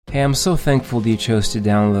Hey, I'm so thankful that you chose to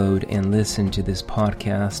download and listen to this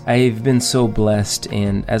podcast. I've been so blessed,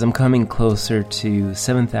 and as I'm coming closer to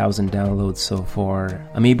 7,000 downloads so far,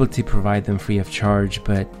 I'm able to provide them free of charge.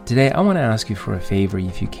 But today I want to ask you for a favor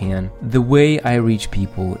if you can. The way I reach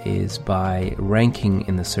people is by ranking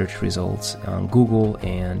in the search results on Google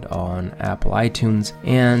and on Apple iTunes.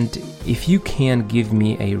 And if you can give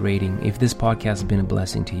me a rating, if this podcast has been a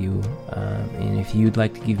blessing to you, and if you'd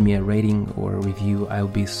like to give me a rating or a review, I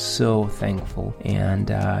would be so thankful, and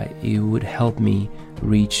it would help me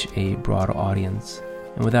reach a broader audience.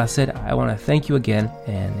 And with that said, I want to thank you again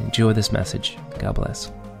and enjoy this message. God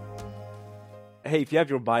bless. Hey, if you have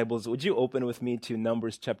your Bibles, would you open with me to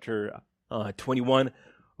Numbers chapter 21,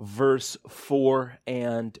 verse 4,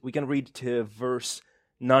 and we can read to verse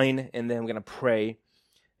 9, and then we're going to pray.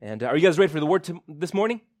 And are you guys ready for the word this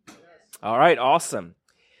morning? Yes. All right, awesome.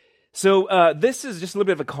 So this is just a little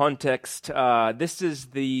bit of a context. This is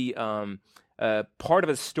the part of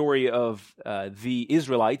a story of the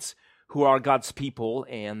Israelites who are God's people,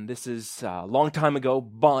 and this is a long time ago,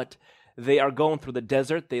 but they are going through the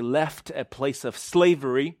desert. They left a place of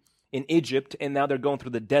slavery in Egypt, and now they're going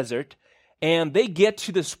through the desert, and they get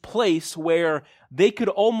to this place where they could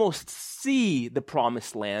almost see the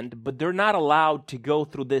promised land, but they're not allowed to go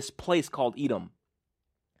through this place called Edom.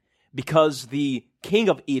 Because the king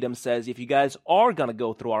of Edom says, if you guys are going to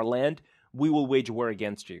go through our land, we will wage war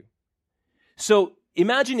against you. So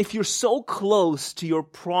imagine if you're so close to your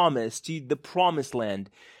promise, to the promised land,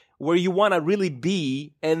 where you want to really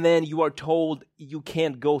be, and then you are told you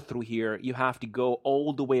can't go through here, you have to go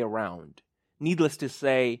all the way around. Needless to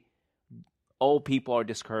say, all people are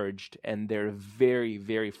discouraged, and they're very,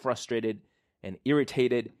 very frustrated and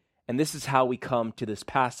irritated. And this is how we come to this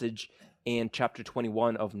passage in chapter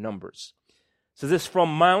 21 of Numbers. So this,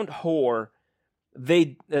 from Mount Hor,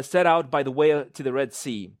 they set out by the way to the Red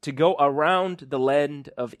Sea to go around the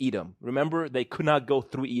land of Edom. Remember, they could not go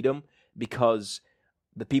through Edom because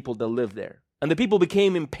the people that lived there. And the people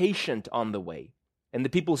became impatient on the way. And the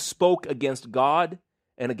people spoke against God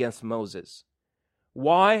and against Moses.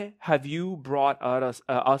 Why have you brought us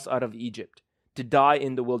out of Egypt to die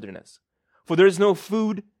in the wilderness? For there is no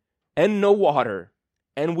food and no water,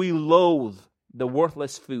 and we loathe the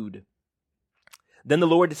worthless food. Then the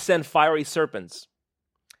Lord sent fiery serpents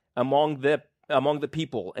among the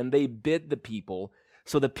people, and they bit the people,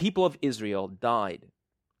 so the people of Israel died.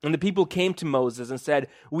 And the people came to Moses and said,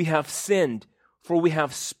 we have sinned, for we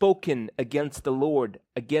have spoken against the Lord,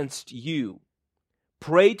 against you.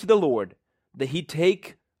 Pray to the Lord that he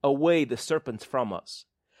take away the serpents from us.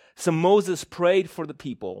 So Moses prayed for the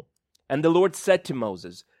people, and the Lord said to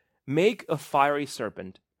Moses, make a fiery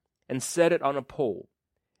serpent and set it on a pole,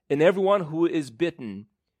 and everyone who is bitten,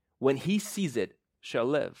 when he sees it, shall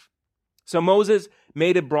live. So Moses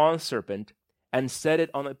made a bronze serpent and set it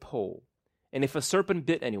on a pole, and if a serpent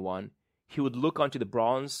bit anyone, he would look onto the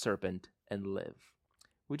bronze serpent and live.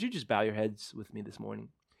 Would you just bow your heads with me this morning?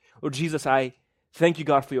 Lord Jesus, I thank you,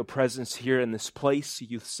 God, for your presence here in this place.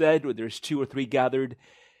 You said where there's 2 or 3 gathered,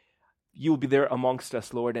 you will be there amongst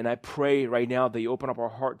us, Lord. And I pray right now that you open up our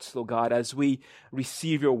hearts, Lord God, as we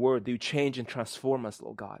receive your word, that you change and transform us,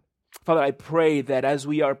 Lord God. Father, I pray that as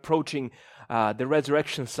we are approaching the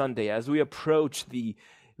Resurrection Sunday, as we approach the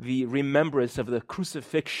remembrance of the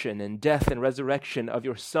crucifixion and death and resurrection of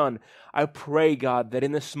your Son, I pray, God, that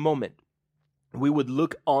in this moment, we would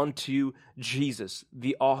look onto Jesus,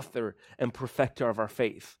 the author and perfecter of our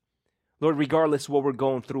faith. Lord, regardless of what we're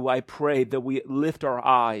going through, I pray that we lift our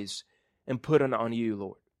eyes and put it on you,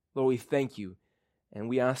 Lord. Lord, we thank you, and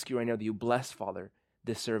we ask you right now that you bless, Father,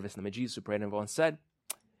 this service. In the name of Jesus, we pray, and everyone said,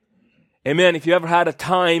 amen. If you ever had a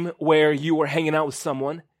time where you were hanging out with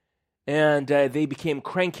someone, and they became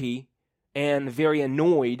cranky and very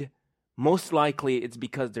annoyed, most likely it's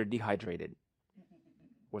because they're dehydrated,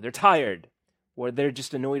 or they're tired, or they're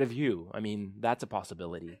just annoyed of you. I mean, that's a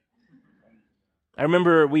possibility. I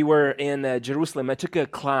remember we were in Jerusalem. I took a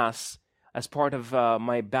class as part of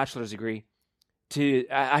my bachelor's degree.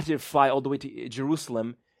 I had to fly all the way to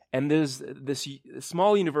Jerusalem, and there's this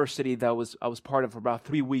small university that I was part of for about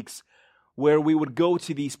 3 weeks, where we would go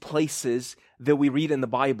to these places that we read in the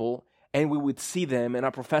Bible, and we would see them, and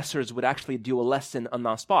our professors would actually do a lesson on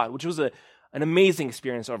the spot, which was an amazing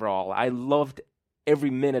experience overall. I loved every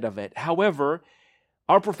minute of it. However,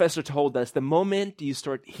 our professor told us the moment you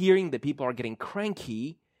start hearing that people are getting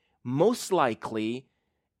cranky, most likely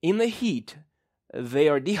in the heat, they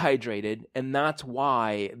are dehydrated, and that's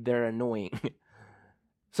why they're annoying.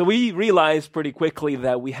 So we realized pretty quickly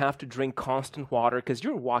that we have to drink constant water because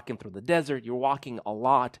you're walking through the desert, you're walking a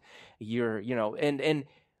lot, and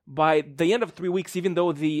by the end of 3 weeks, even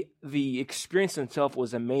though the experience itself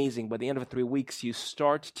was amazing, by the end of 3 weeks, you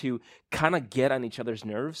start to kind of get on each other's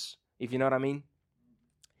nerves, if you know what I mean.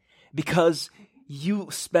 Because you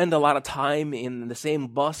spend a lot of time in the same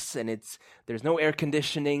bus, and there's no air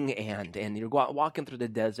conditioning, and you're walking through the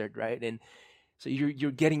desert, right? And so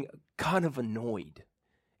you're getting kind of annoyed.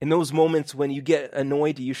 In those moments when you get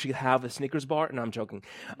annoyed, you should have a Snickers bar. No, I'm joking.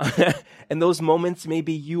 In those moments,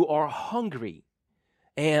 maybe you are hungry,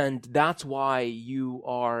 and that's why you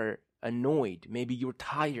are annoyed. Maybe you're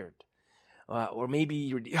tired, or maybe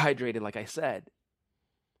you're dehydrated, like I said.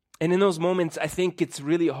 And in those moments, I think it's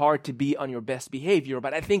really hard to be on your best behavior.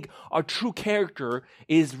 But I think our true character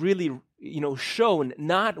is really, shown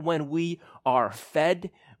not when we are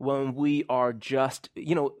fed, when we are just,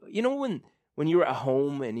 when you're at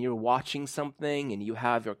home and you're watching something and you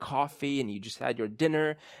have your coffee and you just had your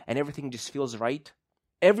dinner and everything just feels right.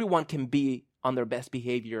 Everyone can be on their best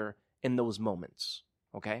behavior in those moments,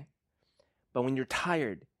 okay? But when you're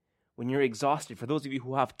tired, when you're exhausted, for those of you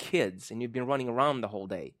who have kids and you've been running around the whole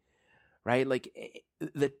day, right? Like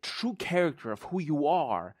the true character of who you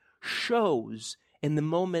are shows in the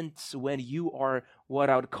moments when you are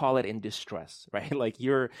what I would call it in distress, right? Like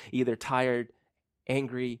you're either tired,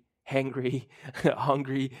 angry, hangry,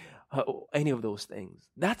 hungry, any of those things.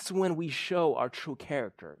 That's when we show our true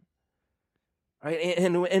character, right?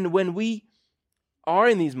 And when we are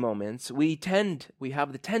in these moments, we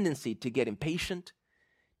have the tendency to get impatient,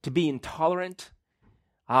 to be intolerant.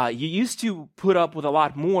 You used to put up with a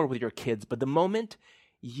lot more with your kids, but the moment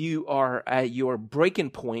you are at your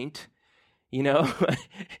breaking point, you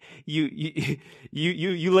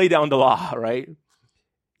lay down the law, right?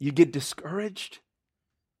 You get discouraged,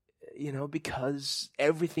 because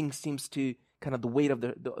everything seems to kind of the weight of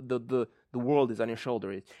the world is on your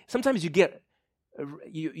shoulder. Sometimes you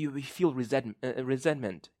feel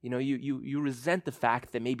resentment. You resent the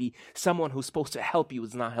fact that maybe someone who's supposed to help you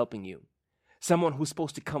is not helping you. Someone who's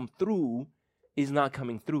supposed to come through is not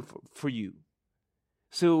coming through for you.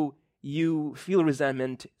 So you feel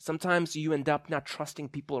resentment. Sometimes you end up not trusting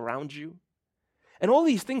people around you. And all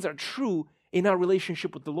these things are true in our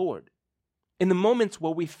relationship with the Lord. In the moments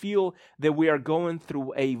where we feel that we are going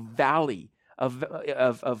through a valley of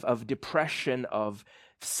depression, of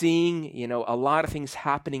seeing, a lot of things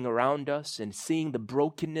happening around us and seeing the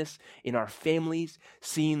brokenness in our families,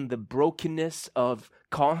 seeing the brokenness of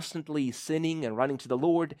constantly sinning and running to the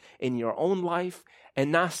Lord in your own life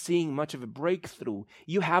and not seeing much of a breakthrough,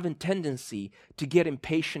 you have a tendency to get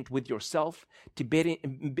impatient with yourself, to be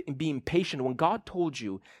impatient. When God told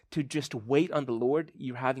you to just wait on the Lord,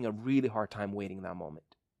 you're having a really hard time waiting that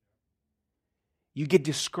moment. You get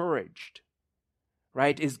discouraged,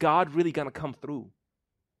 right? Is God really going to come through?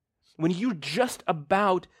 When you're just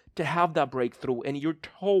about to have that breakthrough and you're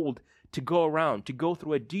told to go around, to go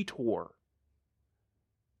through a detour,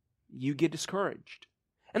 you get discouraged.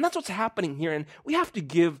 And that's what's happening here. And we have to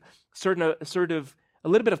give a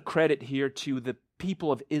little bit of credit here to the people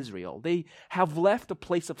of Israel. They have left a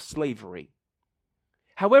place of slavery.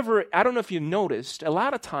 However, I don't know if you noticed, a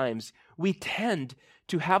lot of times we tend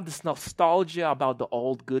to have this nostalgia about the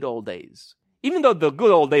good old days. Even though the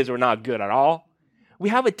good old days were not good at all, we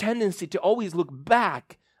have a tendency to always look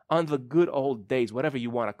back on the good old days, whatever you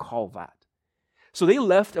want to call that. So they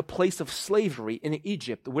left a place of slavery in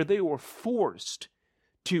Egypt where they were forced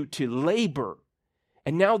to labor.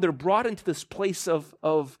 And now they're brought into this place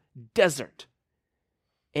of desert.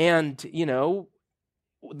 And,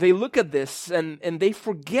 they look at this and they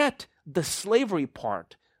forget the slavery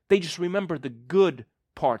part. They just remember the good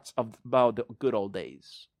parts about the good old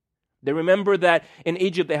days. They remember that in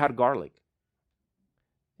Egypt they had garlic.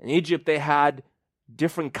 In Egypt they had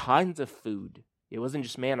different kinds of food. It wasn't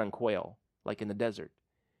just manna and quail like in the desert.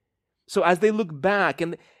 So as they look back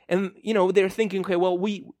and they're thinking, okay, well,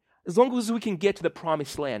 as long as we can get to the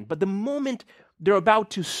promised land. But the moment they're about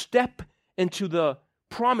to step into the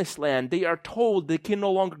promised land, they are told they can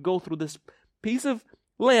no longer go through this piece of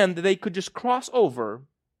land that they could just cross over.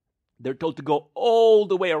 They're told to go all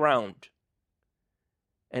the way around.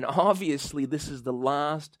 And obviously, this is the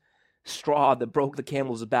last straw that broke the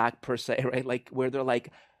camel's back, per se, right? Like, where they're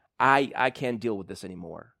like, I can't deal with this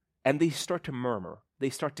anymore. And they start to murmur. They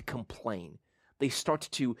start to complain. They start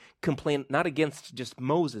to complain not against just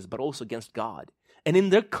Moses, but also against God. And in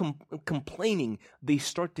their complaining, they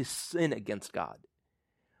start to sin against God.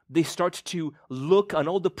 They start to look on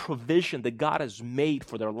all the provision that God has made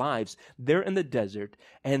for their lives there in the desert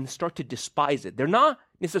and start to despise it. They're not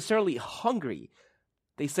necessarily hungry.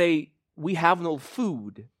 They say, we have no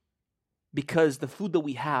food because the food that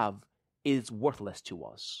we have is worthless to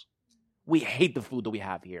us. We hate the food that we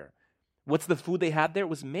have here. What's the food they had there? It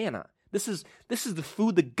was manna. This is the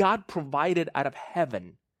food that God provided out of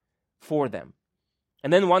heaven for them.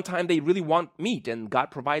 And then one time they really want meat, and God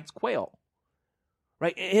provides quail.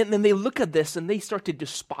 Right? And then they look at this and they start to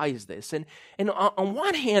despise this. And on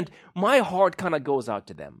one hand, my heart kind of goes out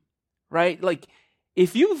to them. Right? Like,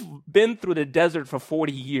 if you've been through the desert for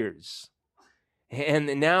 40 years,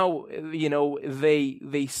 and now,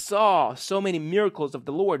 they saw so many miracles of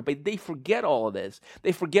the Lord, but they forget all of this.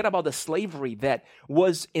 They forget about the slavery that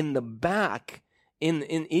was in the back in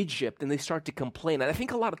Egypt, and they start to complain. And I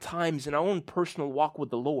think a lot of times in our own personal walk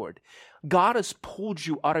with the Lord, God has pulled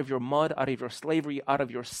you out of your mud, out of your slavery, out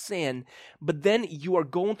of your sin, but then you are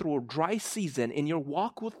going through a dry season in your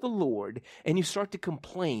walk with the Lord, and you start to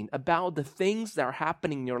complain about the things that are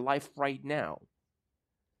happening in your life right now.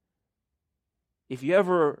 If you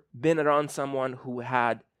ever been around someone who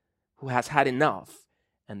has had enough,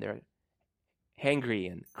 and they're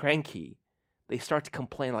hangry and cranky, they start to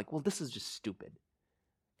complain like, well, this is just stupid.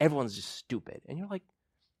 Everyone's just stupid. And you're like,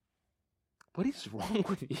 what is wrong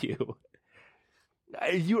with you?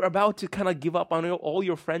 You're about to kind of give up on all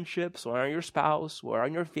your friendships or on your spouse or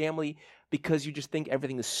on your family because you just think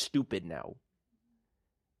everything is stupid now.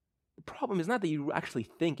 The problem is not that you actually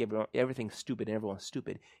think everything's stupid and everyone's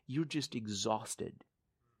stupid. You're just exhausted.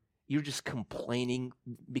 You're just complaining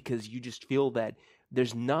because you just feel that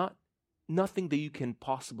there's nothing that you can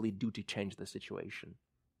possibly do to change the situation.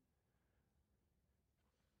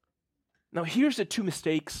 Now, here's the two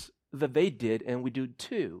mistakes that they did, and we do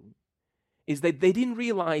too, is that they didn't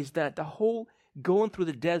realize that the whole going through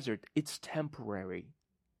the desert, it's temporary.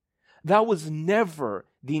 That was never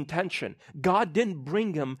the intention. God didn't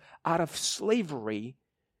bring them out of slavery.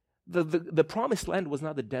 The promised land was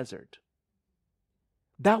not the desert.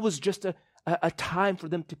 That was just a time for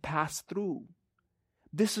them to pass through.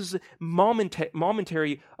 This is a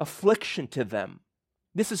momentary affliction to them.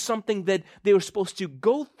 This is something that they were supposed to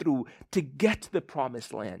go through to get to the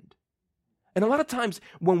promised land. And a lot of times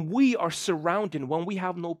when we are surrounded, when we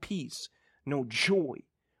have no peace, no joy,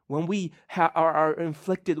 when we are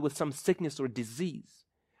inflicted with some sickness or disease,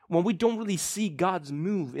 when we don't really see God's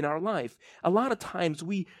move in our life, a lot of times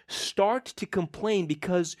we start to complain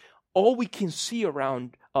because all we can see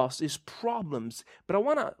around us is problems. But I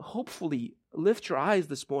want to hopefully lift your eyes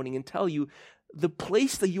this morning and tell you the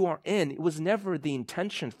place that you are in, it was never the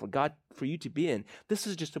intention for God for you to be in. This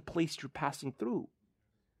is just a place you're passing through.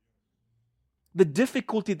 The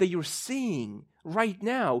difficulty that you're seeing right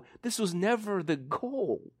now, this was never the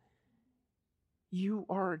goal. You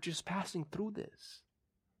are just passing through this.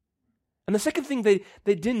 And the second thing they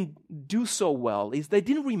didn't do so well is they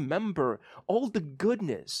didn't remember all the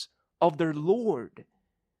goodness of their Lord.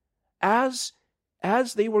 As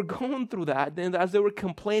they were going through that, and as they were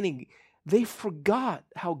complaining, they forgot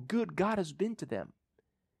how good God has been to them.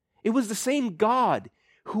 It was the same God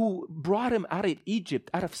who brought him out of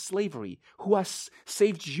Egypt, out of slavery, who has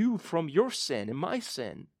saved you from your sin and my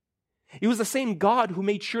sin. It was the same God who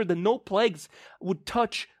made sure that no plagues would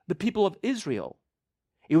touch the people of Israel.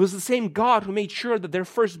 It was the same God who made sure that their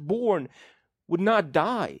firstborn would not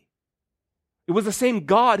die. It was the same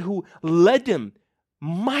God who led them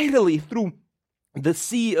mightily through the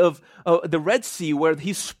sea of the Red Sea, where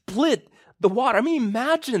he split the water. I mean,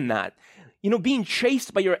 imagine that. Being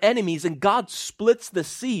chased by your enemies and God splits the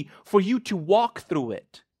sea for you to walk through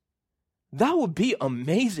it. That would be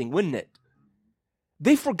amazing, wouldn't it?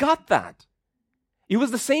 They forgot that. It was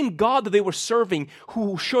the same God that they were serving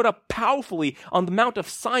who showed up powerfully on the Mount of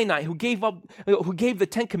Sinai, who gave the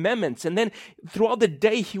 10 Commandments, and then throughout the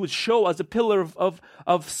day he would show as a pillar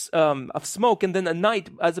of smoke, and then at night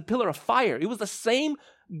as a pillar of fire. It was the same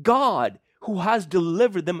God who has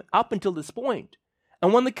delivered them up until this point.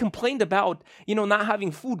 And when they complained about, not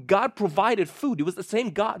having food, God provided food. It was the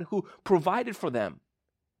same God who provided for them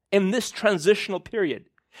in this transitional period.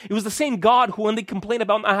 It was the same God who, when they complained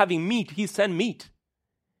about not having meat, he sent meat.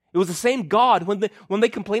 It was the same God when they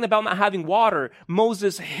complained about not having water,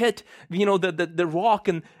 Moses hit, the rock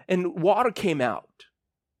and water came out.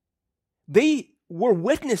 They were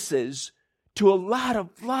witnesses to a lot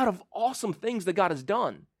of awesome things that God has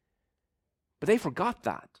done. But they forgot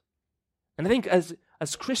that. And I think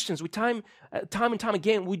as Christians, we time and time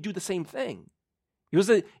again, we do the same thing.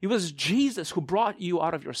 It was Jesus who brought you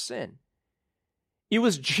out of your sin. It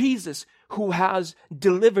was Jesus who has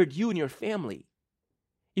delivered you and your family.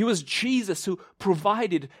 It was Jesus who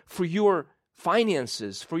provided for your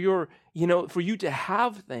finances, for you to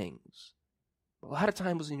have things. A lot of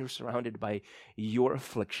times when you're surrounded by your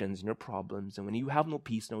afflictions and your problems, and when you have no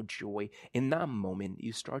peace, no joy, in that moment,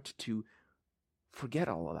 you start to forget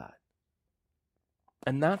all of that.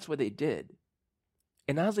 And that's what they did.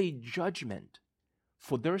 And as a judgment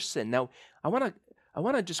for their sin. Now, I want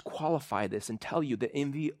to just qualify this and tell you that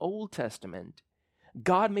in the Old Testament,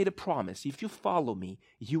 God made a promise. If you follow me,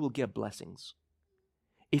 you will get blessings.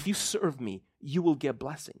 If you serve me, you will get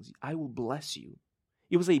blessings. I will bless you.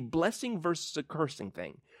 It was a blessing versus a cursing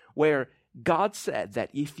thing, where God said that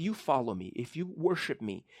if you follow me, if you worship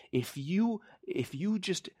me, if you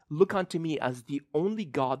just look unto me as the only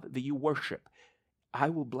God that you worship, I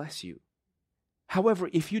will bless you. However,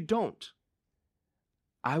 if you don't,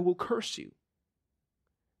 I will curse you.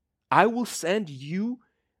 I will send you,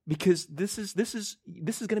 because this is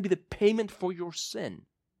going to be the payment for your sin.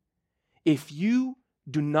 If you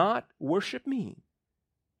do not worship me,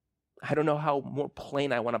 I don't know how more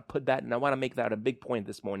plain I want to put that, and I want to make that a big point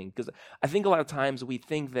this morning, because I think a lot of times we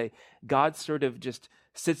think that God sort of just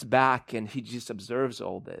sits back and he just observes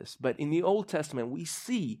all this. But in the Old Testament, we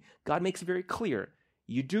see God makes it very clear.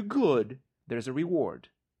 You do good, there's a reward.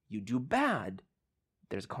 You do bad,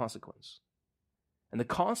 there's a consequence. And the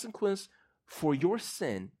consequence for your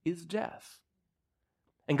sin is death.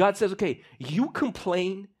 And God says, okay, you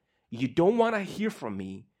complain, you don't want to hear from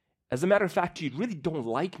me. As a matter of fact, you really don't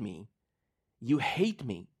like me. You hate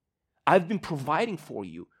me. I've been providing for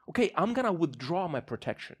you. Okay, I'm going to withdraw my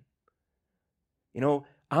protection.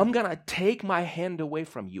 I'm going to take my hand away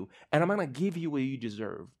from you, and I'm going to give you what you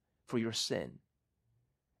deserve for your sin.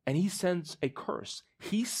 And he sends a curse.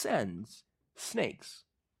 He sends snakes.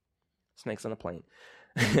 Snakes on a plane.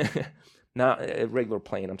 Not a regular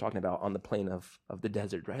plane. I'm talking about on the plane of the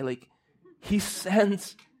desert, right? Like, he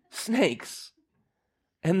sends snakes.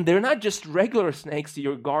 And they're not just regular snakes,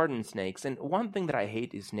 your garden snakes. And one thing that I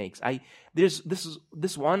hate is snakes. There's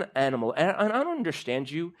this one animal, and I don't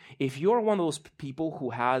understand you. If you're one of those people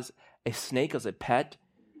who has a snake as a pet,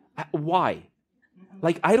 why?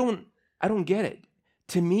 Like, I don't get it.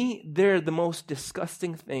 To me, they're the most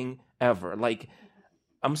disgusting thing ever. Like,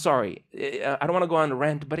 I'm sorry, I don't want to go on a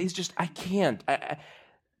rant, but it's just, I can't.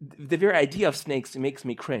 The very idea of snakes, it makes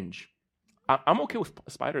me cringe. I'm okay with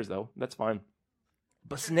spiders, though. That's fine.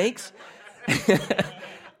 But snakes,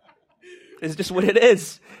 it's just what it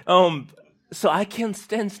is. So I can't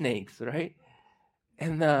stand snakes, right?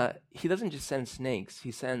 And he doesn't just send snakes.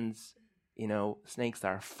 He sends, snakes that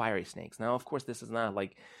are fiery snakes. Now, of course, this is not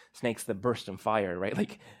like snakes that burst in fire, right?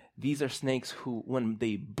 Like, these are snakes who, when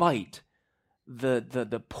they bite,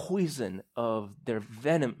 the poison of their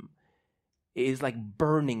venom is like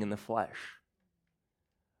burning in the flesh,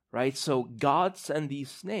 right? So God sent these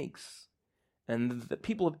snakes. And the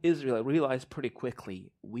people of Israel realized pretty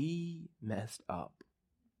quickly, we messed up.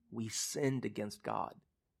 We sinned against God.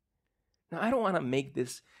 Now, I don't want to make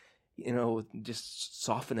this, just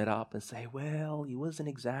soften it up and say, well, it wasn't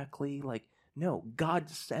exactly like, no, God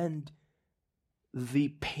sent the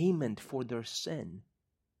payment for their sin,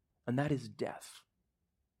 and that is death.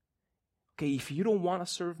 Okay, if you don't want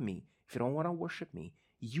to serve me, if you don't want to worship me,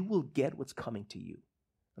 you will get what's coming to you,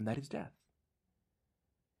 and that is death.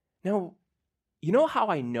 Now, you know how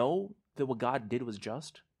I know that what God did was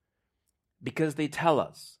just? Because they tell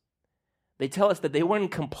us. They tell us that they weren't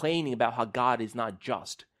complaining about how God is not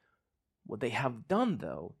just. What they have done,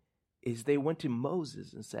 though, is they went to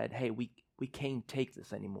Moses and said, hey, we can't take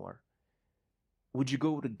this anymore. Would you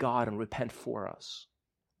go to God and repent for us?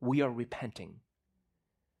 We are repenting.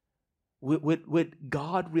 Would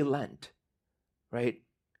God relent? Right?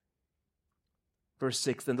 Verse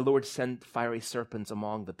 6, then the Lord sent fiery serpents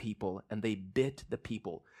among the people, and they bit the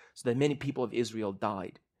people, so that many people of Israel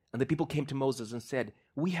died. And the people came to Moses and said,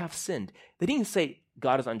 we have sinned. They didn't say,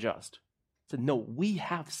 God is unjust. They said, no, we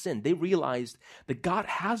have sinned. They realized that God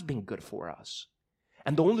has been good for us.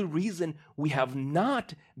 And the only reason we have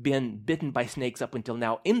not been bitten by snakes up until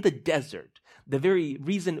now in the desert, the very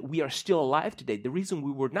reason we are still alive today, the reason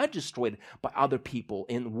we were not destroyed by other people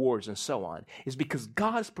in wars and so on, is because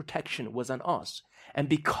God's protection was on us. And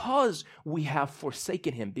because we have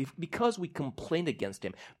forsaken him, because we complained against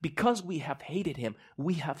him, because we have hated him,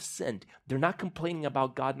 we have sinned. They're not complaining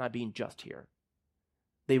about God not being just here.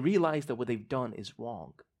 They realize that what they've done is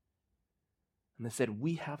wrong. And they said,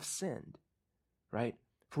 we have sinned, right?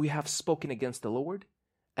 For we have spoken against the Lord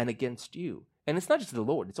and against you. And it's not just the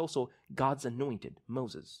Lord, it's also God's anointed,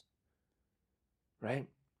 Moses, right?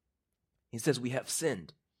 He says, we have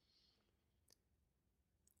sinned.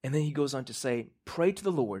 And then he goes on to say, pray to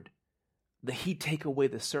the Lord that he take away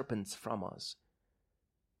the serpents from us.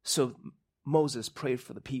 So Moses prayed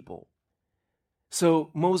for the people. So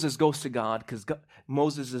Moses goes to God because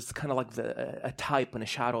Moses is kind of like a type and a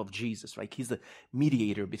shadow of Jesus, right? He's the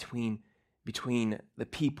mediator between the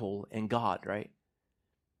people and God, right?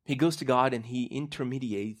 He goes to God and he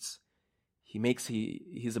intermediates.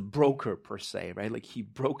 He's a broker per se, right? Like he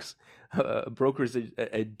brokers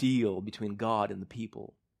a deal between God and the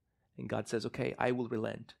people. And God says, okay, I will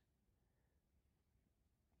relent.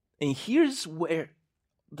 And here's where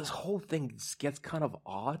this whole thing gets kind of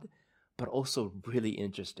odd, but also really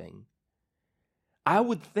interesting. I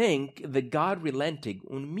would think that God relenting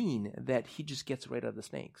would mean that he just gets rid of the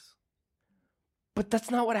snakes. But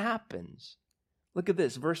that's not what happens. Look at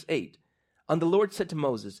this, verse 8. And the Lord said to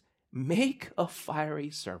Moses, make a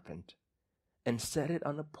fiery serpent and set it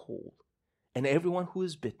on a pole, and everyone who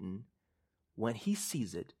is bitten, when he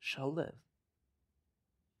sees it, shall live.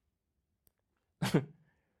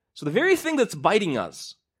 So the very thing that's biting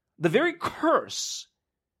us, the very curse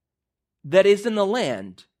that is in the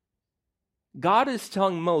land, God is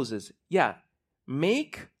telling Moses,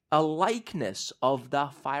 make a likeness of the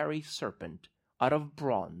fiery serpent out of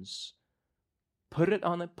bronze, put it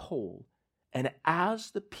on a pole, and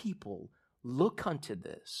as the people look unto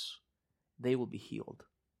this, they will be healed.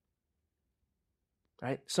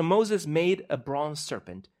 Right? So Moses made a bronze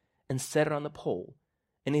serpent and set it on the pole.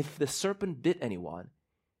 And if the serpent bit anyone,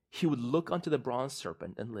 he would look unto the bronze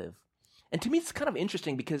serpent and live. And to me, it's kind of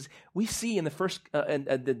interesting because we see in the first,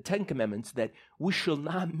 the Ten Commandments that we shall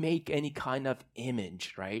not make any kind of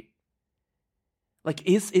image, right? Like,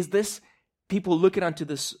 is this people looking onto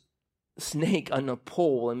this snake on a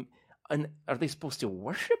pole and are they supposed to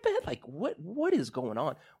worship it? Like, what is going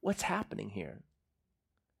on? What's happening here?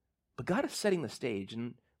 But God is setting the stage,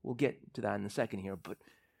 and we'll get to that in a second here. But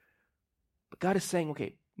God is saying,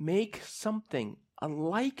 okay, make something, a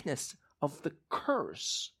likeness of the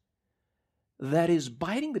curse that is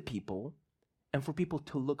biting the people and for people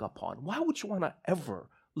to look upon. Why would you want to ever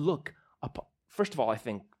look upon? First of all, I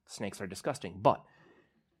think snakes are disgusting, but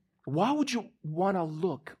why would you want to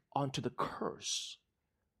look onto the curse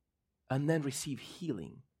and then receive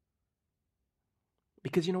healing?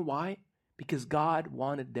 Because you know why? Because God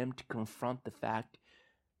wanted them to confront the fact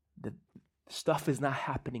that stuff is not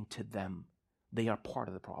happening to them. They are part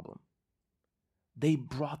of the problem. They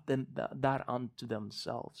brought that onto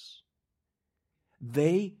themselves.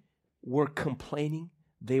 They were complaining.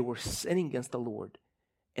 They were sinning against the Lord.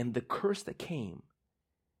 And the curse that came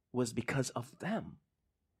was because of them.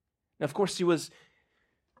 Now, of course,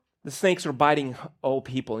 the snakes were biting all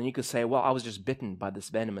people. And you could say, well, I was just bitten by this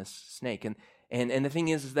venomous snake. And the thing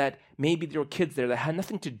is that maybe there were kids there that had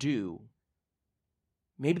nothing to do.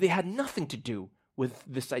 Maybe they had nothing to do with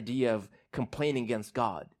this idea of complaining against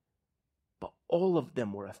God. But all of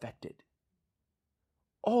them were affected.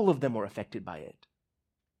 All of them were affected by it.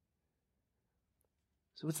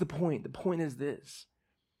 So what's the point? The point is this,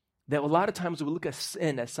 that a lot of times we look at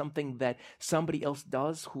sin as something that somebody else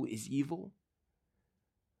does who is evil.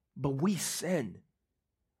 But we sin.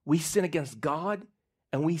 We sin against God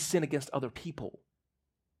and we sin against other people.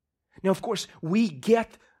 Now, of course, we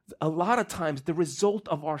get a lot of times the result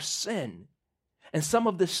of our sin. And some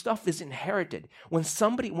of this stuff is inherited. When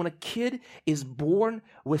a kid is born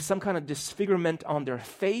with some kind of disfigurement on their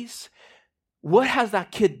face, what has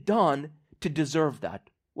that kid done to deserve that?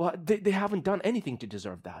 Well, they haven't done anything to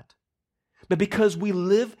deserve that. But because we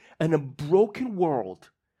live in a broken world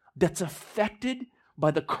that's affected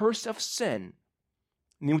by the curse of sin,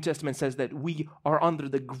 the New Testament says that we are under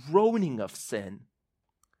the groaning of sin,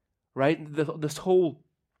 right? This whole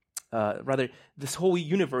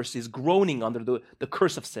universe is groaning under the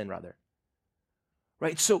curse of sin, rather.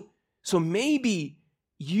 Right? So maybe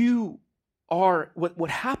you are, what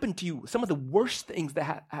happened to you, some of the worst things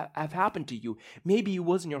that have happened to you, maybe it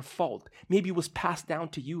wasn't your fault. Maybe it was passed down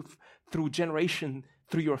to you through generation,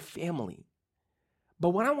 through your family. But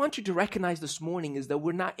what I want you to recognize this morning is that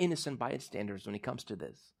we're not innocent bystanders when it comes to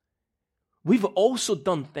this. We've also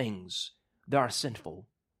done things that are sinful.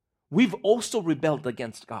 We've also rebelled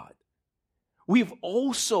against God. We've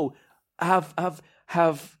also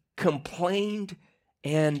have complained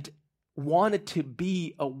and wanted to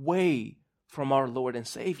be away from our Lord and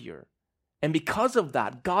Savior. And because of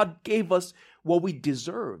that, God gave us what we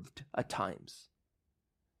deserved at times.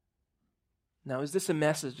 Now, is this a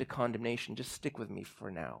message of condemnation? Just stick with me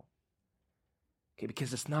for now. Okay,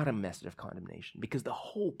 because it's not a message of condemnation. Because the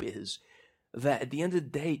hope is that at the end of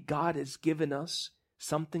the day, God has given us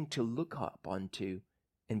something to look up onto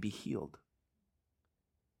and be healed.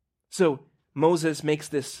 So Moses makes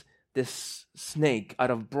this snake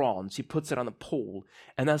out of bronze. He puts it on a pole.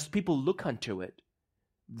 And as people look unto it,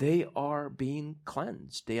 they are being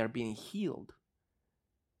cleansed. They are being healed.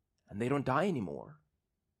 And they don't die anymore.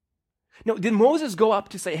 Now, did Moses go up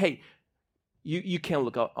to say, hey, you can't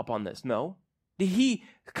look up on this? No. Did he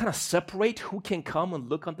kind of separate who can come and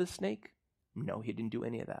look on this snake? No, he didn't do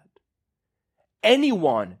any of that.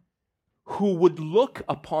 Anyone who would look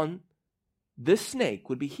upon this snake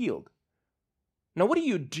would be healed. Now, what do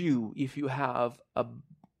you do if you have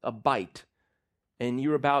a bite and you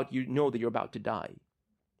know that you're about to die?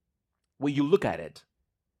 Well, you look at it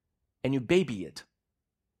and you baby it.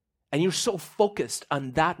 And you're so focused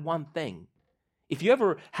on that one thing. If you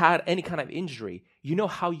ever had any kind of injury, you know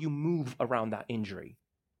how you move around that injury.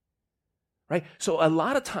 Right? So a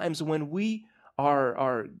lot of times when we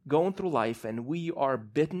are going through life and we are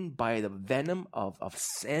bitten by the venom of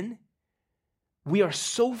sin, we are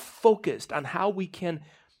so focused on how we can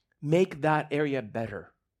make that area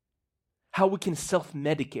better, how we can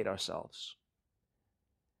self-medicate ourselves.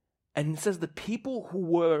 And it says the people who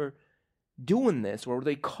were doing this, where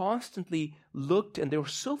they constantly looked and they were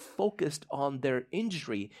so focused on their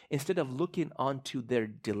injury instead of looking onto their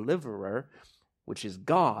deliverer, which is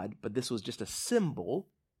God, but this was just a symbol,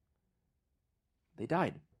 they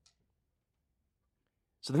died.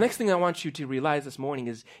 So the next thing I want you to realize this morning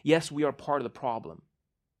is, yes, we are part of the problem,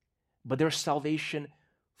 but there's salvation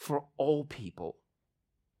for all people.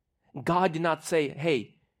 God did not say,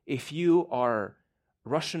 hey, if you are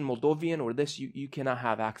Russian, Moldovan, or this, you cannot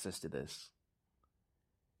have access to this.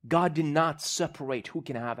 God did not separate who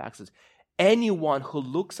can have access. Anyone who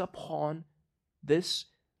looks upon this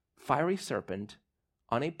fiery serpent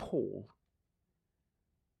on a pole,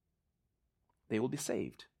 they will be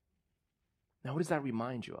saved. Now, what does that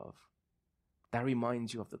remind you of? That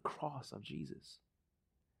reminds you of the cross of Jesus.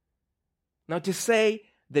 Now, to say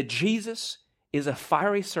that Jesus is a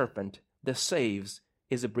fiery serpent that saves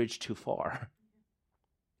is a bridge too far.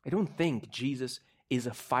 I don't think Jesus is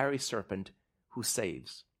a fiery serpent who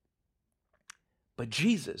saves. But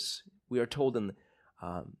Jesus, we are told in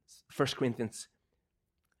 1 Corinthians,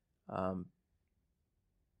 2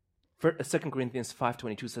 Corinthians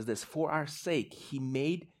 5:22 says this, for our sake he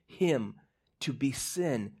made him to be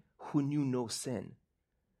sin who knew no sin,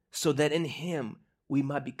 so that in him we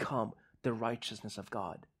might become the righteousness of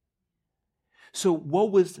God. So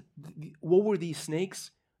what were these snakes?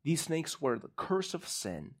 These snakes were the curse of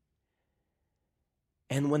sin.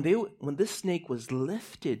 And when this snake was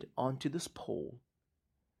lifted onto this pole,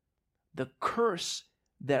 the curse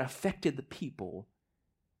that affected the people,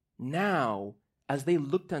 now, as they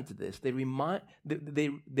looked into this, they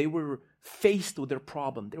were faced with their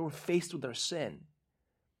problem. They were faced with their sin.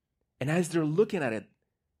 And as they're looking at it,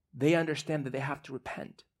 they understand that they have to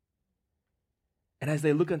repent. And as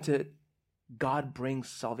they look into it, God brings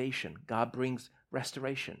salvation. God brings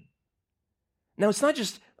restoration. Now, it's not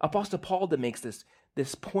just Apostle Paul that makes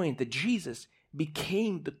this point that Jesus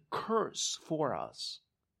became the curse for us.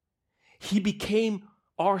 He became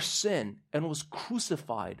our sin and was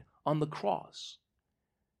crucified on the cross.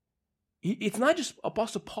 It's not just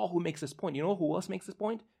Apostle Paul who makes this point. You know who else makes this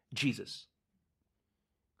point? Jesus.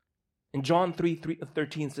 In John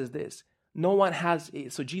 3:13 says this, no one has,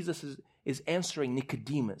 so Jesus is answering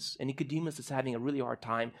Nicodemus, and Nicodemus is having a really hard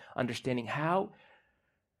time understanding how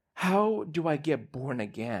do I get born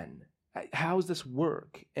again? How does this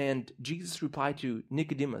work? And Jesus replied to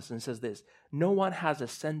Nicodemus and says this, no one has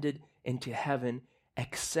ascended into heaven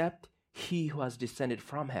except he who has descended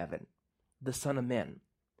from heaven, the Son of Man.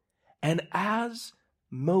 And as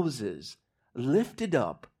Moses lifted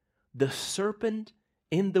up the serpent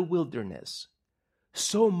in the wilderness,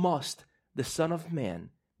 so must the Son of Man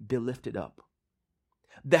be lifted up,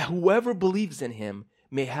 that whoever believes in him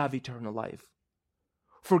may have eternal life.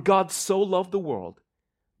 For God so loved the world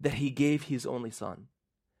that he gave his only Son,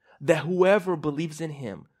 that whoever believes in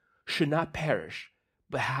him should not perish,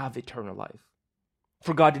 but have eternal life.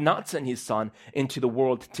 For God did not send his Son into the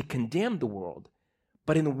world to condemn the world,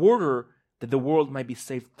 but in order that the world might be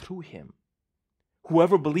saved through him.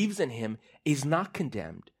 Whoever believes in him is not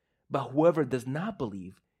condemned, but whoever does not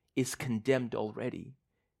believe is condemned already,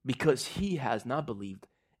 because he has not believed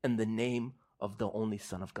in the name of the only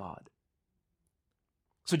Son of God.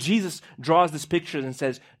 So Jesus draws this picture and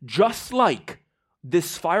says, just like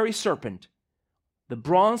this fiery serpent, the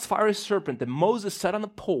bronze fiery serpent that Moses set on the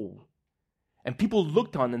pole, and people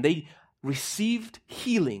looked on and they received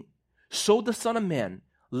healing, so the Son of Man,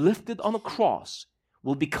 lifted on the cross,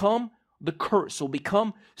 will become the curse, will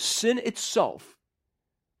become sin itself.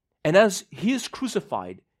 And as he is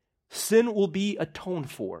crucified, sin will be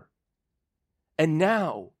atoned for. And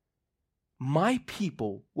now, my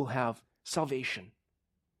people will have salvation.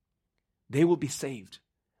 They will be saved.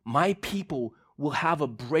 My people will have a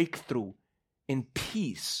breakthrough in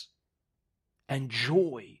peace and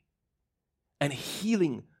joy and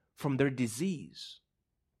healing from their disease.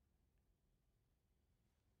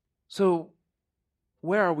 So,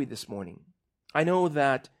 where are we this morning? I know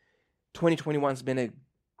that 2021 has been a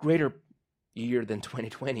greater year than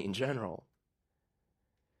 2020 in general.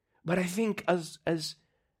 But I think as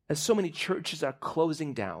so many churches are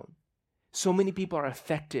closing down, so many people are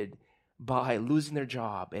affected by losing their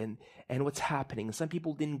job and what's happening. Some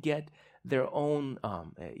people didn't get their own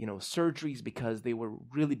surgeries because they were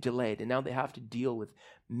really delayed, and now they have to deal with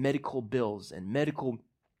medical bills and medical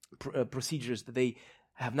procedures that they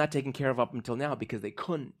have not taken care of up until now because they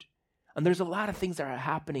couldn't. And there's a lot of things that are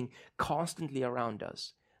happening constantly around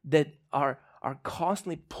us that are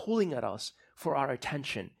constantly pulling at us for our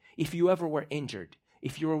attention. If you ever were injured,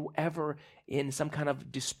 if you were ever in some kind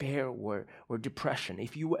of despair or depression,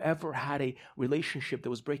 if you ever had a relationship that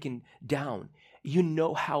was breaking down, you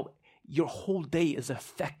know how your whole day is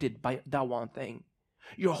affected by that one thing.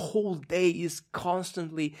 Your whole day is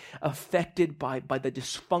constantly affected by the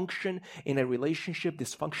dysfunction in a relationship,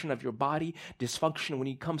 dysfunction of your body, dysfunction when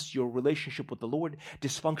it comes to your relationship with the Lord,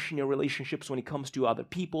 dysfunction in your relationships when it comes to other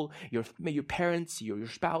people, your parents, your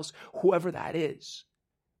spouse, whoever that is.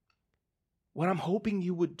 What I'm hoping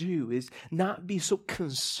you would do is not be so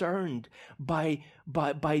concerned by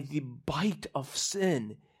the bite of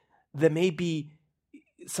sin that maybe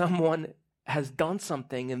someone has done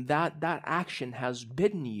something and that action has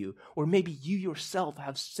bitten you, or maybe you yourself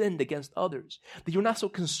have sinned against others, that you're not so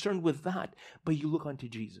concerned with that, but you look unto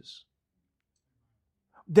Jesus.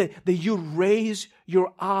 That you raise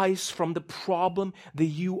your eyes from the problem that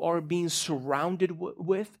you are being surrounded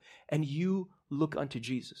with, and you look unto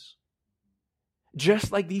Jesus.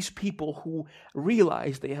 Just like these people who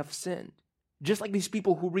realize they have sinned. Just like these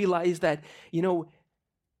people who realize that,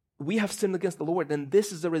 we have sinned against the Lord, and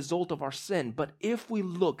this is the result of our sin. But if we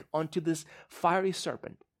look onto this fiery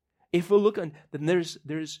serpent, if we look on, then there's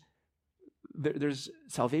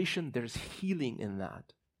salvation, there's healing in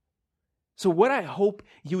that. So what I hope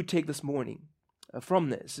you would take this morning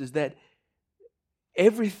from this is that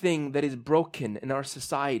everything that is broken in our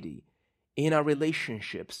society, in our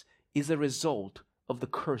relationships, is a result of the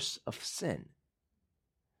curse of sin.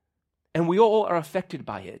 And we all are affected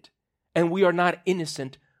by it. And we are not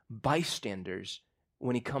innocent bystanders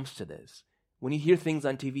when it comes to this. When you hear things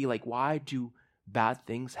on TV like, why do bad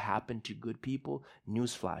things happen to good people?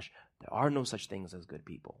 Newsflash, there are no such things as good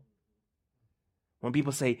people. When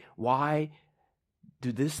people say, why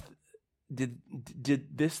did this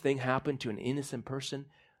thing happen to an innocent person?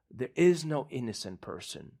 There is no innocent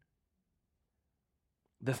person.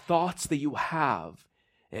 The thoughts that you have,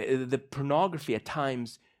 the pornography at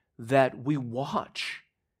times that we watch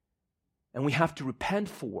and we have to repent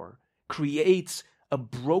for, creates a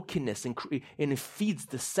brokenness and it feeds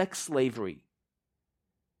the sex slavery.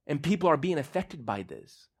 And people are being affected by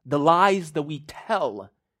this. The lies that we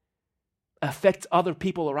tell affect other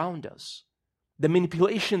people around us. The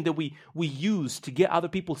manipulation that we use to get other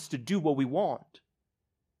people to do what we want,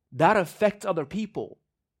 that affects other people.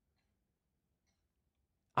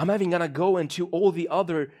 I'm even going to go into all the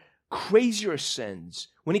other crazier sins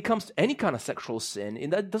when it comes to any kind of sexual sin.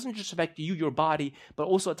 And that doesn't just affect you, your body, but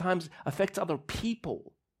also at times affects other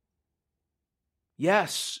people.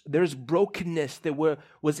 Yes, there's brokenness that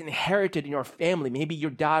was inherited in your family. Maybe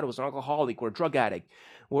your dad was an alcoholic or a drug addict,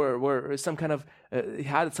 or some kind of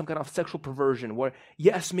had some kind of sexual perversion. Where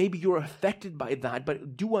yes, maybe you're affected by that,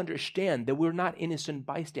 but do understand that we're not innocent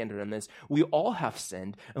bystander in this. We all have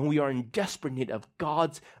sinned, and we are in desperate need of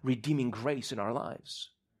God's redeeming grace in our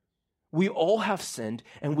lives. We all have sinned,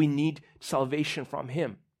 and we need salvation from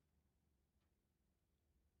Him.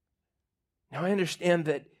 Now, I understand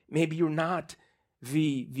that maybe you're not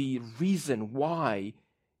the reason why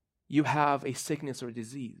you have a sickness or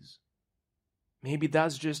disease. Maybe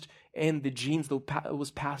that's just in the genes that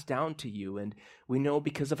was passed down to you. And we know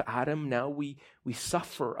because of Adam, now we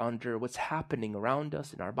suffer under what's happening around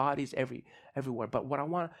us in our bodies everywhere. But what I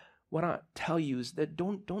want to tell you is that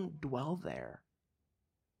don't dwell there.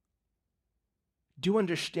 Do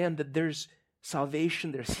understand that there's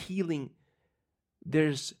salvation, there's healing,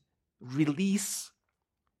 there's release,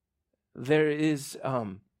 there is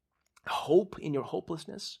hope in your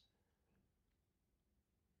hopelessness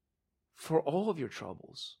for all of your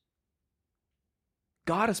troubles.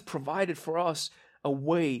 God has provided for us a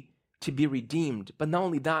way to be redeemed, but not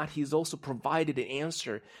only that, He's also provided an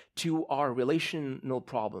answer to our relational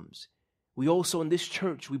problems. We also, in this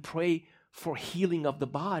church, we pray for healing of the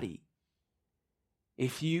body.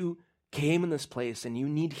 If you came in this place and you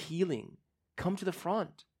need healing, come to the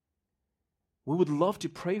front. We would love to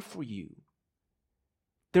pray for you.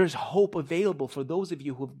 There's hope available for those of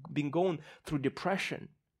you who have been going through depression.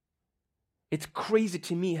 It's crazy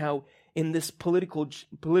to me how in this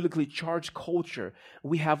politically charged culture,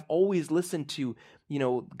 we have always listened to,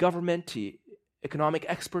 government, to economic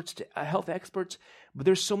experts, to health experts, but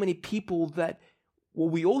there's so many people that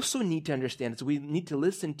what we also need to understand is we need to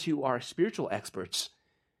listen to our spiritual experts,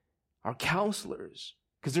 our counselors,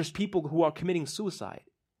 because there's people who are committing suicide.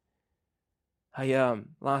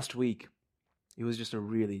 Last week, it was just a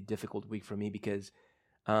really difficult week for me because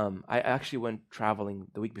I actually went traveling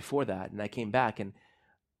the week before that, and I came back, and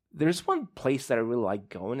there's one place that I really like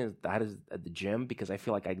going, is at the gym, because I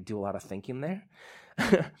feel like I do a lot of thinking there.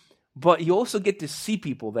 But you also get to see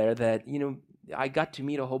people there that, I got to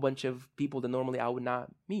meet a whole bunch of people that normally I would not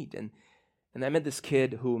meet. And I met this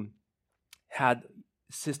kid who had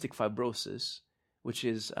cystic fibrosis, which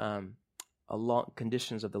is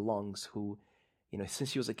conditions of the lungs, who,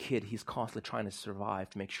 since he was a kid, he's constantly trying to survive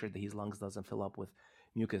to make sure that his lungs doesn't fill up with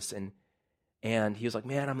mucus. And he was like,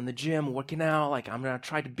 man, I'm in the gym working out, like I'm going to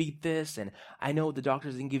try to beat this. And I know the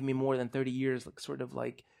doctors didn't give me more than 30 years,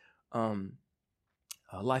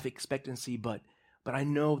 life expectancy, but I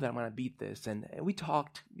know that I'm going to beat this. And we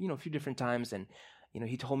talked, a few different times, and,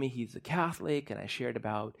 he told me he's a Catholic, and I shared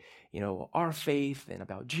about, our faith and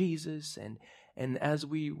about Jesus. And as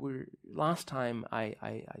we were, last time I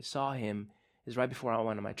saw him is right before I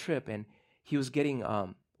went on my trip, and he was getting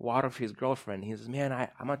water for his girlfriend. He says, man,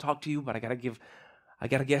 I'm going to talk to you, but I got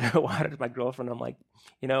to get water to my girlfriend. I'm like,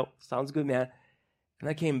 sounds good, man. And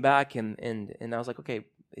I came back and I was like, okay,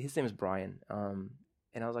 his name is Brian.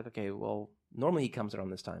 And I was like, okay, well, normally he comes around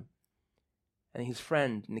this time. And his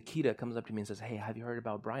friend, Nikita, comes up to me and says, hey, have you heard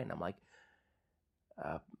about Brian? I'm like,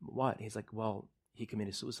 what? He's like, well, he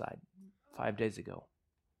committed suicide 5 days ago.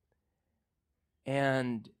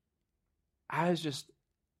 And I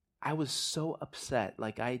was so upset.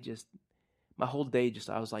 Like, my whole day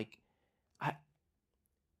I was like,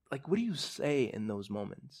 what do you say in those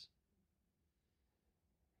moments?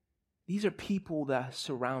 These are people that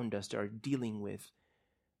surround us, that are dealing with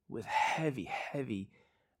heavy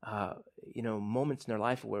moments in their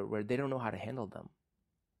life where they don't know how to handle them.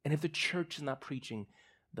 And if the church is not preaching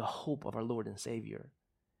the hope of our Lord and Savior,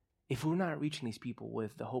 if we're not reaching these people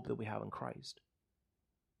with the hope that we have in Christ.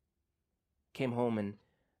 Came home and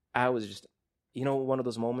I was just, one of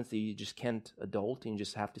those moments that you just can't adult and you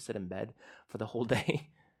just have to sit in bed for the whole day.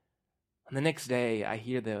 And the next day I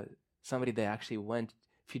hear somebody that actually went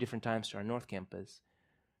a few different times to our North Campus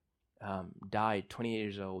died, 28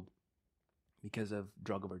 years old, because of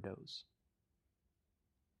drug overdose.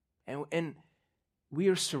 And we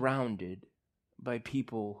are surrounded by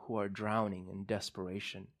people who are drowning in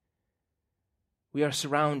desperation. We are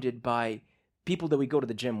surrounded by people that we go to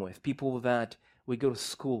the gym with, people that we go to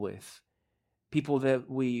school with, people that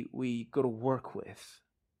we go to work with.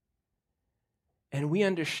 And we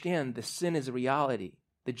understand the sin is a reality.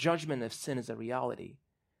 The judgment of sin is a reality.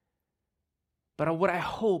 But what I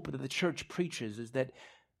hope that the church preaches is that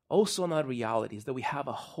also another reality is that we have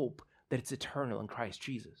a hope that it's eternal in Christ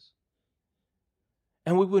Jesus.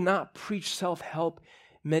 And we will not preach self-help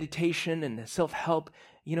meditation and self-help.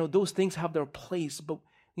 Those things have their place, but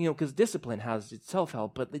because discipline has its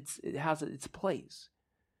self-help, but it has its place.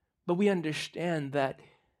 But we understand that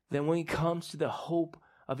when it comes to the hope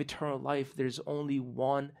of eternal life, there's only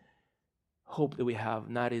one hope that we have,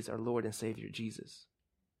 and that is our Lord and Savior Jesus.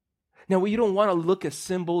 Now, we don't want to look at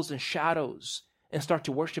symbols and shadows and start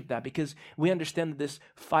to worship that, because we understand that this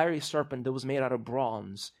fiery serpent that was made out of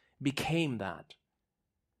bronze became that.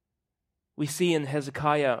 We see in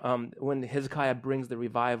Hezekiah, when Hezekiah brings the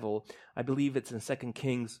revival, I believe it's in 2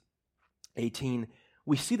 Kings 18,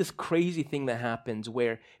 we see this crazy thing that happens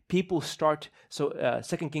where people start, 2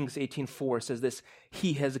 Kings 18:4 says this,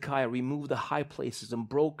 he, Hezekiah, removed the high places and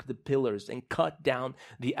broke the pillars and cut down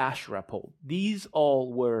the Asherah pole. These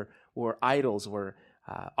all were idols, were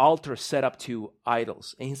altars set up to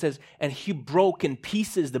idols. And he says, and he broke in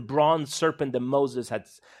pieces the bronze serpent that Moses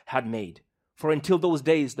had made. For until those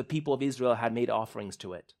days, the people of Israel had made offerings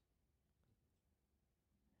to it.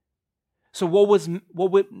 So what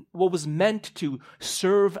was meant to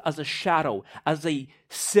serve as a shadow, as a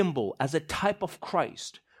symbol, as a type of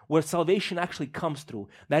Christ, where salvation actually comes through,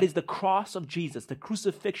 that is the cross of Jesus, the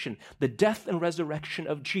crucifixion, the death and resurrection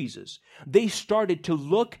of Jesus. They started to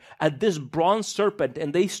look at this bronze serpent,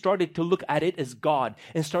 and they started to look at it as God,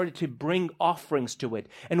 and started to bring offerings to it.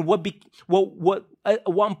 And what at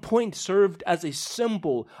one point served as a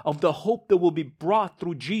symbol of the hope that will be brought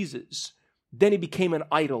through Jesus, then it became an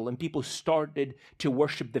idol, and people started to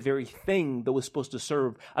worship the very thing that was supposed to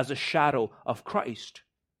serve as a shadow of Christ.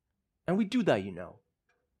 And we do that,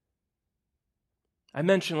 I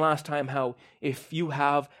mentioned last time how if you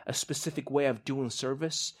have a specific way of doing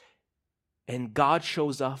service, And God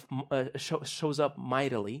shows up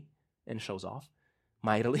mightily and shows off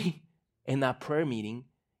mightily in that prayer meeting.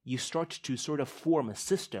 You start to sort of form a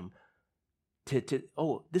system to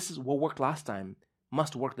this is what worked last time,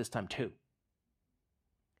 must work this time too.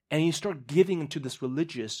 And you start giving into this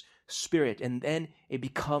religious spirit, and then it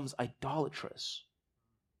becomes idolatrous.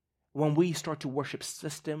 When we start to worship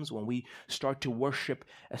systems, when we start to worship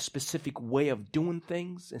a specific way of doing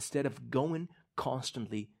things, instead of going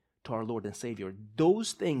constantly to our Lord and Savior,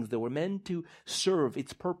 those things that were meant to serve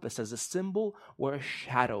its purpose as a symbol or a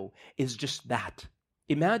shadow is just that.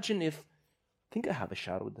 Imagine if, I think I have a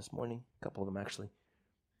shadow this morning, a couple of them actually.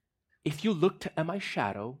 If you looked at my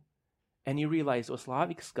shadow and you realize,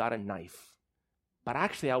 Slavic's got a knife, but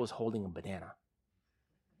actually I was holding a banana.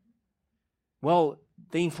 Well,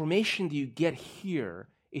 the information that you get here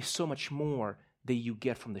is so much more than you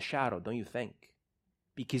get from the shadow, don't you think?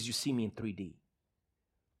 Because you see me in 3D.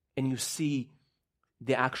 And you see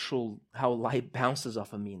the actual, how light bounces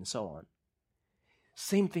off of me and so on.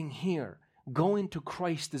 Same thing here. Going to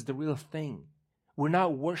Christ is the real thing. We're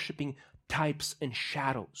not worshiping types and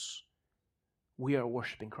shadows. We are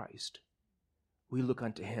worshiping Christ. We look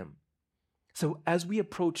unto Him. So as we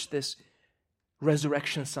approach this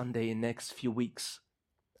Resurrection Sunday in the next few weeks,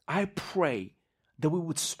 I pray that we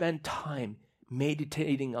would spend time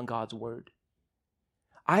meditating on God's Word.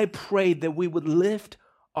 I pray that we would lift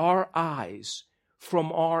our eyes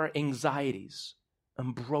from our anxieties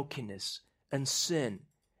and brokenness and sin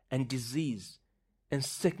and disease and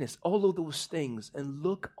sickness, all of those things, and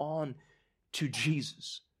look on to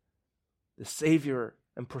Jesus, the Savior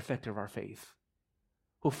and perfecter of our faith,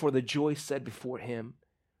 who for the joy set before Him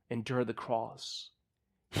endured the cross.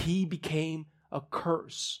 He became a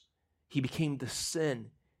curse. He became the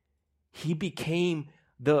sin. He became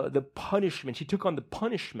the punishment. He took on the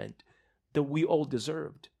punishment that we all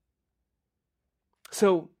deserved.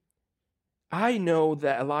 So I know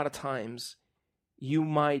that a lot of times you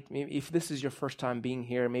might, if this is your first time being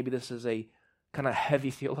here, maybe this is a kind of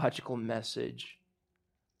heavy theological message,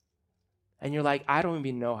 and you're like, I don't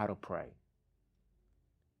even know how to pray.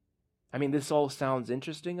 I mean, this all sounds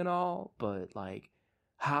interesting and all, but like,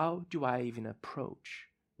 how do I even approach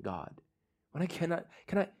God? When can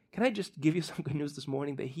I just give you some good news this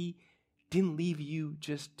morning that He didn't leave you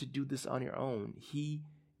just to do this on your own. He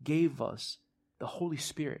gave us the Holy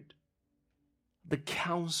Spirit, the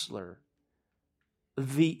counselor,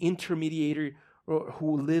 the intermediator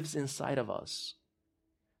who lives inside of us,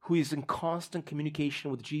 who is in constant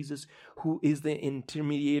communication with Jesus, who is the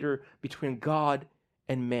intermediator between God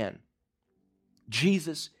and man.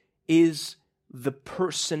 Jesus is the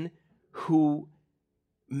person who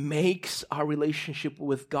makes our relationship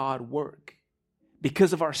with God work.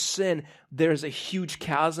 Because of our sin, there's a huge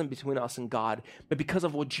chasm between us and God. But because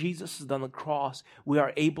of what Jesus has done on the cross, we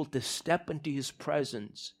are able to step into His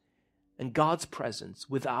presence and God's presence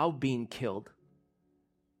without being killed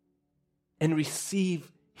and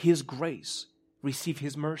receive His grace, receive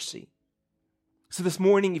His mercy. So this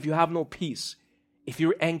morning, if you have no peace, if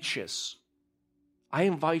you're anxious, I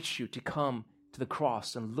invite you to come to the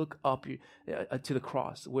cross and look up to the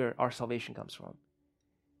cross where our salvation comes from.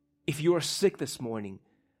 If you are sick this morning,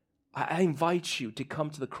 I invite you to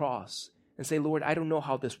come to the cross and say, Lord, I don't know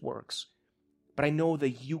how this works, but I know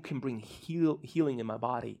that You can bring healing in my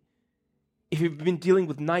body. If you've been dealing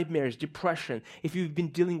with nightmares, depression, if you've been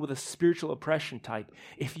dealing with a spiritual oppression type,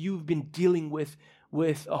 if you've been dealing with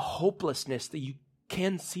a hopelessness that you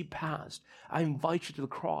can't see past, I invite you to the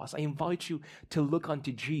cross. I invite you to look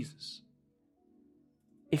unto Jesus.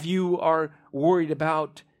 If you are worried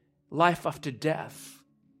about life after death,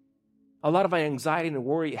 a lot of our anxiety and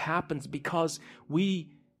worry happens because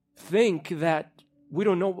we think that we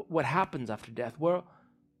don't know what happens after death. Well,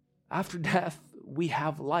 after death, we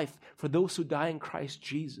have life. For those who die in Christ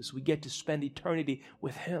Jesus, we get to spend eternity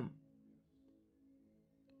with Him.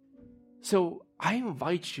 So I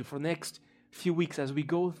invite you for the next few weeks as we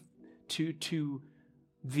go to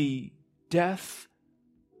the death,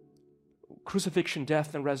 crucifixion,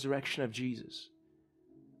 death, and resurrection of Jesus,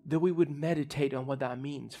 that we would meditate on what that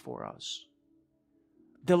means for us.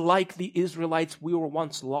 That like the Israelites, we were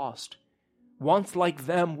once lost. Once like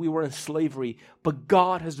them, we were in slavery, but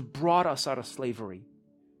God has brought us out of slavery.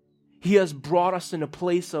 He has brought us in a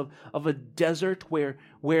place of a desert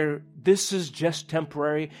where this is just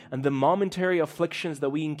temporary, and the momentary afflictions that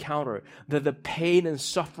we encounter, the pain and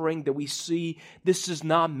suffering that we see, this is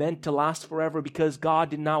not meant to last forever because God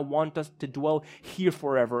did not want us to dwell here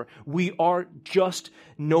forever. We are just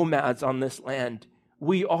nomads on this land.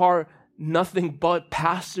 We are nothing but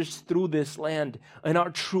passers through this land, and our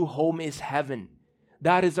true home is heaven.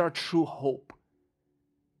 That is our true hope.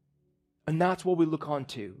 And that's what we look on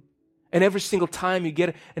to. And every single time you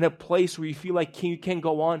get in a place where you feel like you can't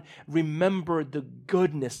go on, remember the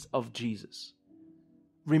goodness of Jesus.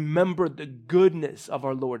 Remember the goodness of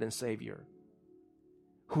our Lord and Savior,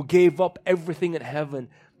 who gave up everything in heaven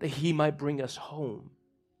that He might bring us home.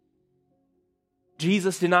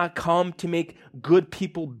 Jesus did not come to make good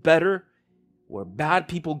people better or bad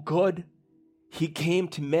people good. He came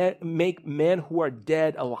to make men who are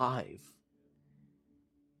dead alive,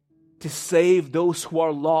 to save those who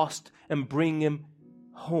are lost and bring them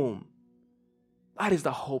home. That is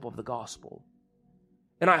the hope of the gospel.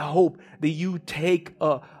 And I hope that you take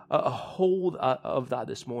a hold of that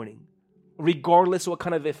this morning. Regardless of what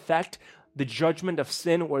kind of effect the judgment of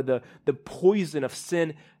sin or the poison of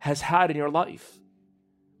sin has had in your life.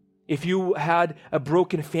 If you had a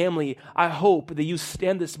broken family, I hope that you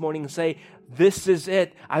stand this morning and say, this is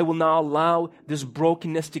it. I will not allow this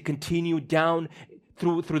brokenness to continue down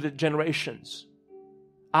through the generations.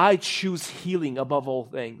 I choose healing above all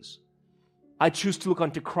things. I choose to look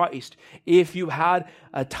unto Christ. If you had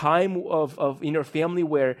a time of in your family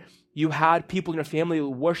where you had people in your family who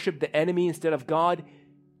worship the enemy instead of God,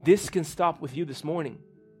 this can stop with you this morning.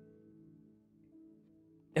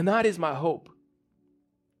 And that is my hope.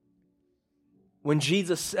 When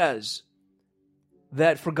Jesus says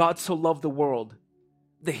that for God so loved the world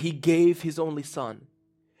that He gave His only Son,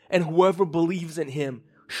 and whoever believes in Him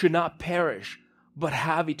should not perish, but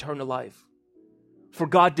have eternal life. For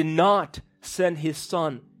God did not send His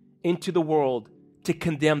Son into the world to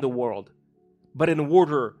condemn the world, but in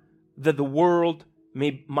order that the world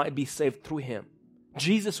might be saved through Him.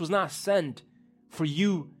 Jesus was not sent for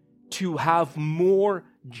you to have more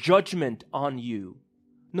judgment on you.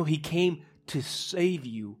 No, He came to save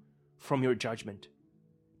you from your judgment,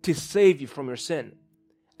 to save you from your sin.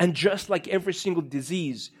 And just like every single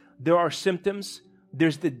disease, there are symptoms.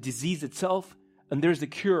 There's the disease itself, and there's the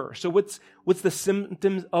cure. So what's the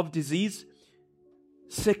symptoms of disease?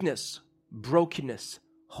 Sickness, brokenness,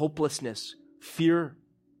 hopelessness, fear,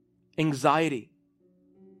 anxiety,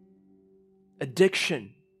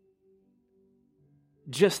 addiction,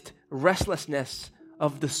 just restlessness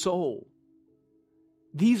of the soul.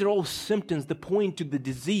 These are all symptoms that point to the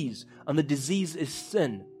disease, and the disease is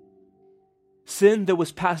sin. Sin that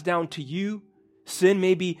was passed down to you, sin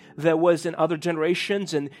maybe that was in other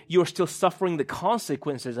generations, and you're still suffering the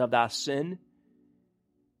consequences of that sin.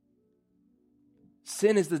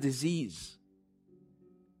 Sin is the disease.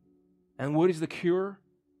 And what is the cure?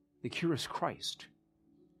 The cure is Christ,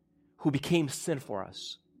 who became sin for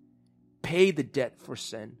us, paid the debt for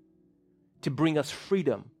sin, to bring us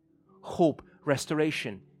freedom, hope,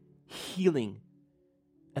 restoration, healing,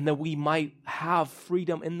 and that we might have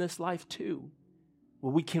freedom in this life too,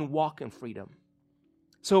 where we can walk in freedom.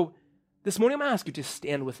 So this morning I'm going to ask you to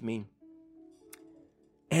stand with me.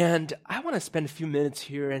 And I want to spend a few minutes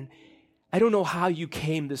here, and I don't know how you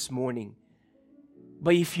came this morning,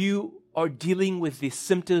 but if you are dealing with the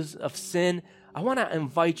symptoms of sin, I want to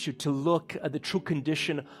invite you to look at the true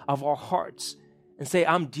condition of our hearts and say,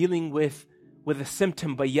 I'm dealing with a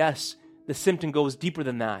symptom, but yes, the symptom goes deeper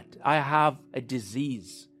than that. I have a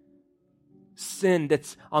disease. Sin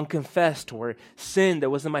that's unconfessed, or sin that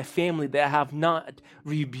was in my family that I have not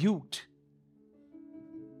rebuked.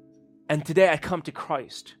 And today I come to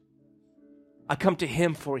Christ. I come to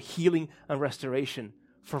Him for healing and restoration,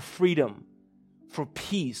 for freedom, for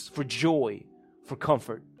peace, for joy, for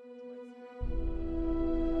comfort.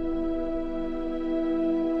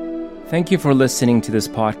 Thank you for listening to this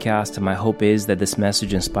podcast, and my hope is that this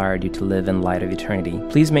message inspired you to live in light of eternity.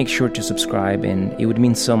 Please make sure to subscribe, and it would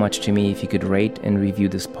mean so much to me if you could rate and review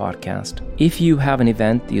this podcast. If you have an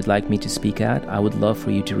event that you'd like me to speak at, I would love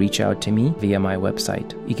for you to reach out to me via my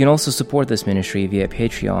website. You can also support this ministry via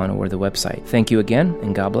Patreon or the website. Thank you again,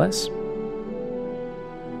 and God bless.